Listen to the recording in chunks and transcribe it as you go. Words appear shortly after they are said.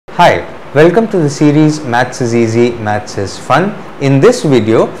Hi, welcome to the series Maths is Easy, Maths is Fun. In this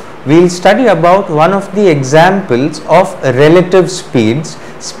video, we will study about one of the examples of relative speeds.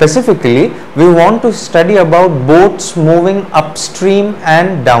 Specifically, we want to study about boats moving upstream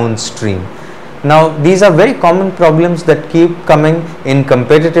and downstream. Now, these are very common problems that keep coming in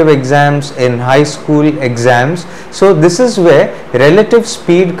competitive exams, in high school exams. So, this is where relative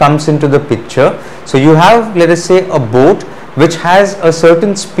speed comes into the picture. So, you have, let us say, a boat which has a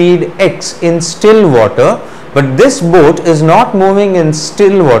certain speed x in still water, but this boat is not moving in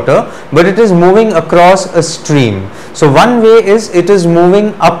still water, but it is moving across a stream. So, one way is it is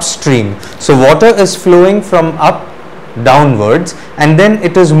moving upstream. So, water is flowing from up downwards and then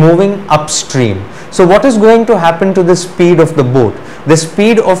it is moving upstream. So, what is going to happen to the speed of the boat? The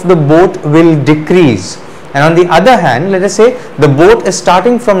speed of the boat will decrease. And on the other hand, let us say the boat is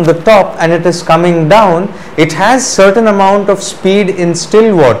starting from the top and it is coming down. It has certain amount of speed in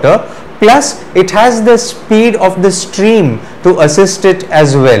still water, plus it has the speed of the stream to assist it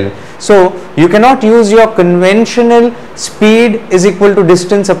as well. So, you cannot use your conventional speed is equal to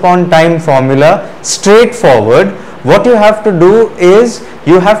distance upon time formula straightforward. What you have to do is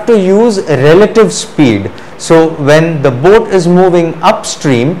you have to use relative speed. So, when the boat is moving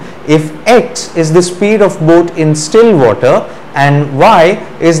upstream, if x is the speed of boat in still water and y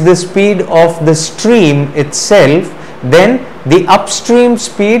is the speed of the stream itself, then the upstream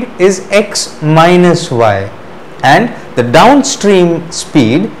speed is x minus y and the downstream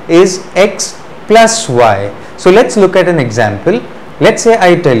speed is x plus y. So, let us look at an example. Let us say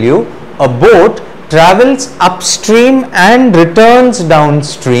I tell you a boat travels upstream and returns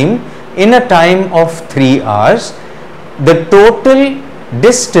downstream in a time of 3 hours. The total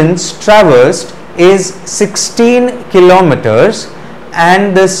distance traversed is 16 kilometers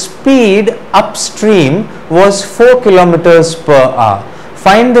and the speed upstream was 4 kilometers per hour.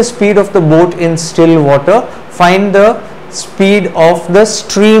 Find the speed of the boat in still water, find the speed of the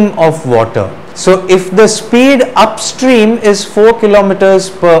stream of water. So, if the speed upstream is 4 kilometers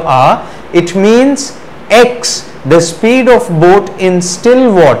per hour, it means x, the speed of boat in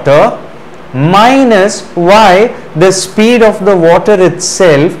still water, minus y, the speed of the water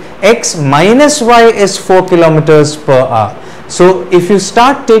itself. X minus y is 4 kilometers per hour. So, if you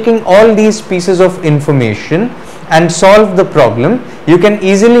start taking all these pieces of information and solve the problem, you can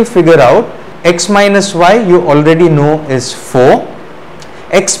easily figure out x minus y you already know is 4,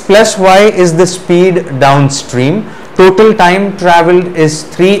 x plus y is the speed downstream, total time travelled is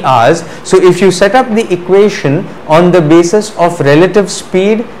 3 hours. So, if you set up the equation on the basis of relative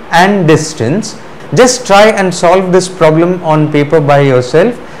speed and distance, just try and solve this problem on paper by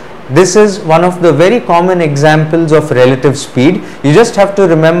yourself. This is one of the very common examples of relative speed. You just have to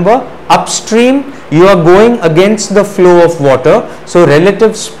remember, upstream you are going against the flow of water, so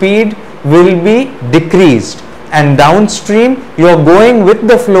relative speed will be decreased, and downstream you are going with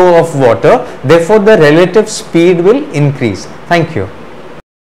the flow of water, therefore the relative speed will increase. Thank you.